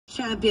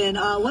Champion.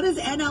 What is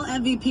NL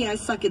MVP? I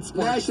suck at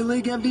sports. National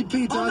League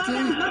MVP, Tati.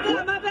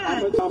 My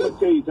bad. I'm gonna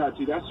tell you,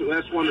 Tati, that's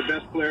one of the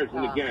best players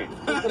in the game.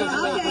 Okay,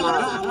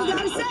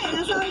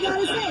 that's all we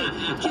gotta say.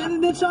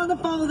 Kevin Mitchell on the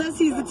phone with us.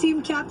 He's the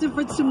team captain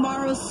for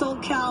tomorrow's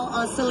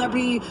SoCal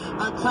Celebrity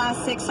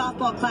Classic,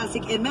 softball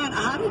classic. And man,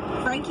 how did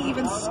Frankie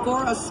even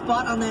score a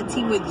spot on that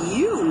team with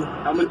you?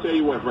 I'm gonna tell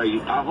you what, Frankie.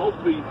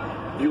 Hopefully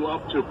you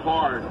up to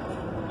par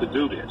to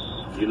do this.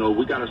 You know,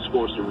 we got to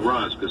score some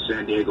runs because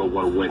San Diego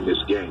want to win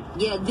this game.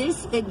 Yeah,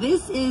 this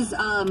is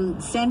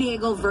San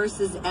Diego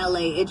versus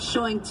LA. It's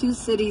showing two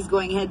cities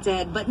going head to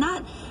head, but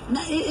not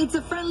it's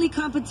a friendly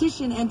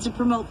competition and to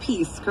promote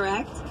peace,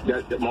 correct?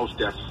 Most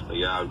definitely,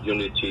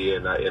 unity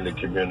in the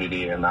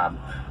community, and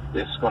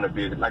it's going to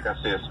be, like I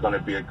said, it's going to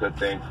be a good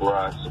thing for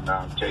us. And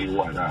I'll tell you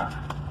what,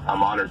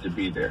 I'm honored to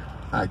be there.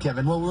 All right,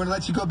 Kevin. Well, we're going to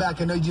let you go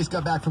back. I know you just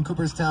got back from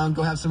Cooperstown.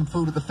 Go have some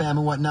food with the fam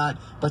and whatnot.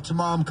 But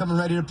tomorrow I'm coming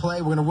ready to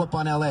play. We're going to whoop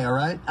on LA, all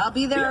right? I'll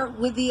be there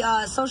with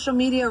the social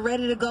media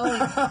ready to go.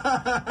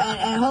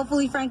 And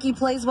hopefully Frankie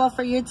plays well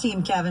for your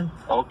team, Kevin.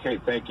 Okay,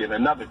 thank you. And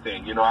another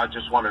thing, you know, I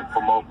just want to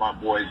promote my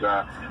boys,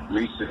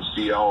 Reese and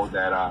CO,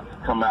 that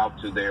come out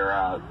to their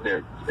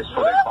it's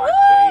for their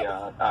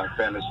 5K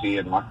fantasy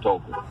in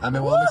October. I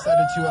mean, well, I'm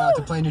excited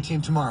to play in your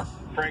team tomorrow.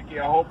 Frankie,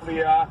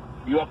 hopefully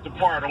you up to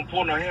par. Don't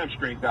pull no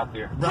hamstrings out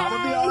there. Bro, I'm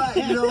gonna be all right.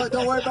 You know what?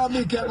 Don't worry about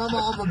me, Kevin. I'm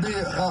gonna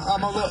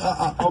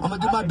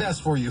do my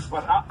best for you.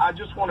 But I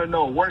just want to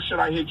know, where should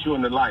I hit you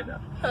in the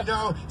lineup? You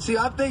know, see,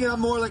 I'm thinking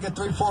I'm more like a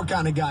 3-4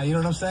 kind of guy. You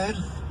know what I'm saying?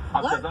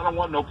 Because I don't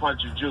want no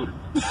punch of Judy.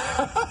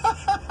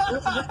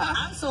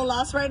 I'm so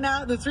lost right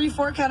now. The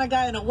 3-4 kind of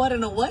guy and a what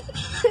and a what?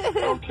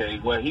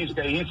 Okay, well he's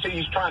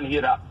trying to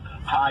hit up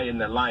high in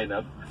the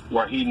lineup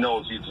where he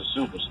knows he's a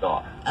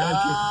superstar. See,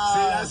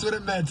 that's what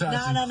it meant,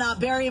 Tati. No.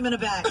 Bury him in a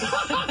bag.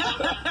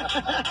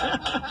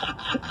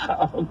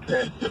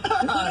 Okay. Put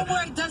him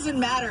where it doesn't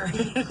matter.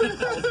 Okay.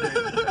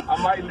 I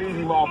might lead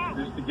him off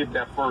just to get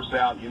that first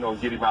out, you know,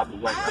 get him out the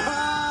way.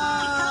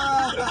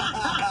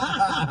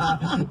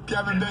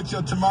 Kevin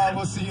Mitchell, tomorrow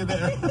we'll see you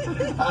there.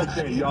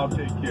 Okay, y'all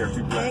take care.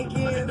 Be blessed. Thank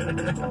you.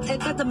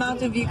 It's at the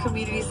Mountain View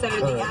Community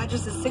Center. The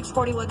address is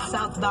 641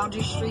 South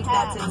Boundary Street.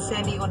 That's in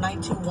San Diego,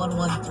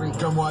 92113.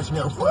 Come watch me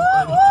at 1:30.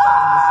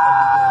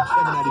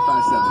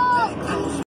 795.7.